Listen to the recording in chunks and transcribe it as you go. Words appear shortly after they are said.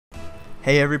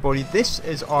Hey everybody, this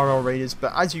is RLRaderZ,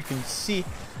 but as you can see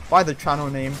by the channel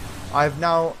name, I have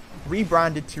now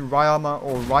rebranded to Ryama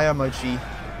or RyamaG,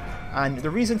 and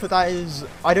the reason for that is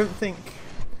I don't think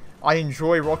I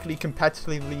enjoy Rocket League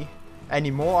competitively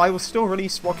anymore. I will still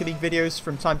release Rocket League videos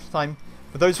from time to time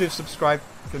for those who have subscribed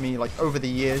for me like over the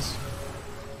years.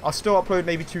 I'll still upload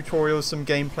maybe tutorials, some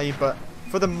gameplay, but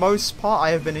for the most part I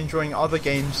have been enjoying other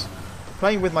games,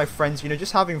 playing with my friends,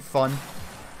 just having fun.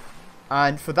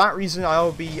 And for that reason,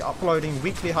 I'll be uploading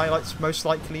weekly highlights, most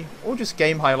likely, or just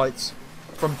game highlights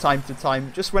from time to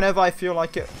time, just whenever I feel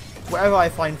like it, wherever I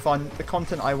find fun, the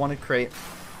content I want to create,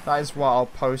 that is what I'll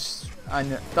post.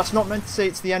 And that's not meant to say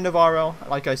it's the end of RL,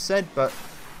 like I said, but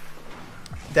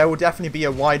there will definitely be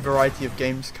a wide variety of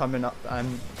games coming up.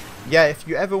 And yeah, if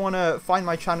you ever want to find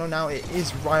my channel now, it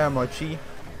is RyamaG.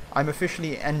 I'm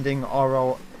officially ending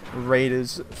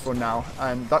RLRaderZ for now,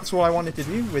 and that's all I wanted to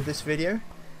do with this video.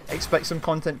 Expect some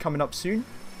content coming up soon,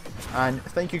 and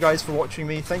thank you guys for watching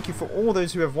me. Thank you for all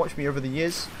those who have watched me over the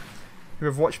years, who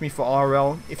have watched me for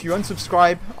RL. If you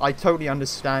unsubscribe, I totally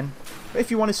understand, but if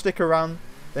you want to stick around,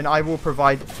 then I will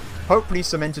provide hopefully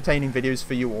some entertaining videos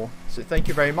for you all. So thank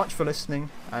you very much for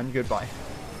listening, and goodbye.